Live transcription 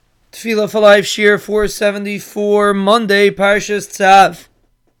Tefillah for Life, Shir 474, Monday, Parshas Tzav.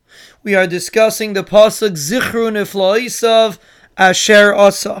 We are discussing the pasuk Zichru Niflaisav Asher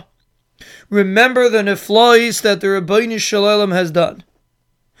Asa. Remember the Niflais that the Rebbeinu Shalom has done.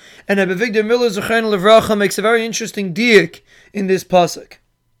 And Rebbe Victor Miller Zechariah Levracha makes a very interesting diuk in this pasuk.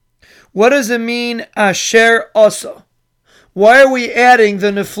 What does it mean, Asher Asa? Why are we adding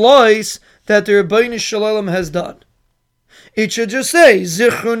the Niflais that the Rebbeinu Shalom has done? It should just say,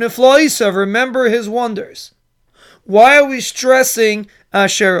 Zichru Niflaisav, remember his wonders. Why are we stressing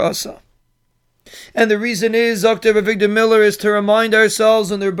Asher Asa? And the reason is, Dr. Victor Miller, is to remind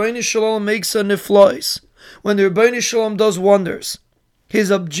ourselves when the Rebbeinu Shalom makes a Niflais, when the Rebbeinu Shalom does wonders, his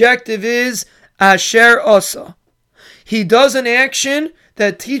objective is Asher Asa. He does an action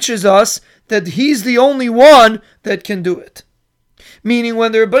that teaches us that he's the only one that can do it. Meaning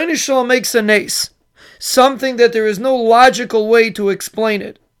when the Rebbeinu Shalom makes a nes, something that there is no logical way to explain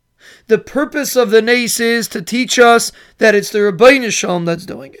it, the purpose of the nes is to teach us that it's the Rebbeinu Shalom that's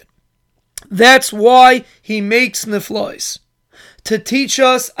doing it. That's why he makes niflais, to teach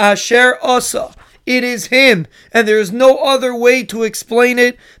us Asher Asa. It is him, and there is no other way to explain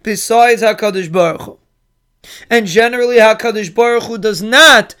it besides HaKadosh Baruch Hu. And generally HaKadosh Baruch Hu does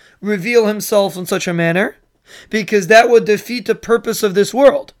not reveal himself in such a manner, because that would defeat the purpose of this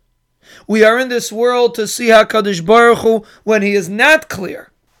world. We are in this world to see HaKadosh Baruch Hu when he is not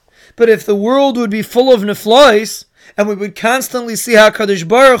clear. But if the world would be full of niflais, and we would constantly see HaKadosh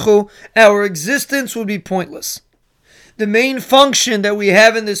Baruch Hu, our existence would be pointless. The main function that we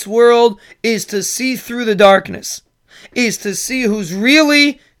have in this world is to see through the darkness, is to see who's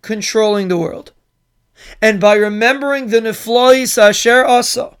really controlling the world. And by remembering the niflais Asher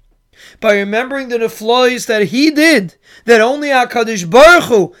Asa, by remembering the niflais that he did, that only HaKadosh Baruch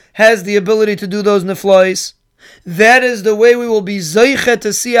Hu has the ability to do those niflais, that is the way we will be zeichet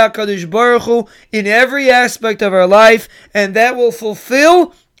to see HaKadosh Baruch Hu in every aspect of our life, and that will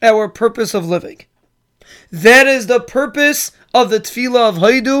fulfill our purpose of living. That is the purpose of the Tefillah of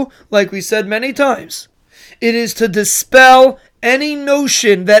Haidu, like we said many times. It is to dispel any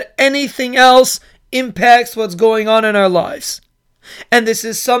notion that anything else impacts what's going on in our lives. And this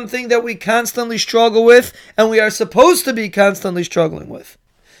is something that we constantly struggle with, and we are supposed to be constantly struggling with.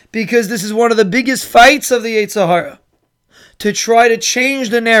 Because this is one of the biggest fights of the Yetzer Hara. To try to change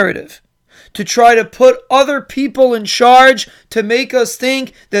the narrative. To try to put other people in charge to make us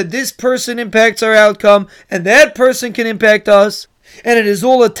think that this person impacts our outcome and that person can impact us. And it is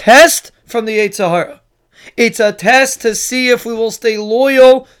all a test from the Yetzer Hara. It's a test to see if we will stay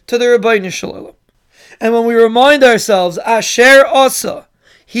loyal to the Rebbeinu Shalom. And when we remind ourselves, Asher Asa,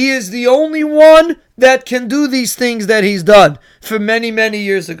 he is the only one that can do these things that he's done for many, many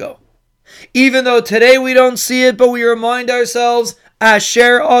years ago. Even though today we don't see it, but we remind ourselves,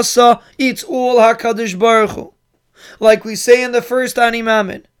 Asher Asa, it's all HaKadosh Baruch Hu. Like we say in the first Ani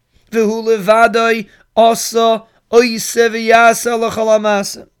Mamin, V'hu levadai asa oiseh v'yasa l'chol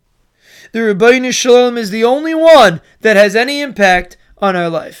ha'masim. The Rebbeinu Shalom is the only one that has any impact on our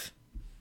life.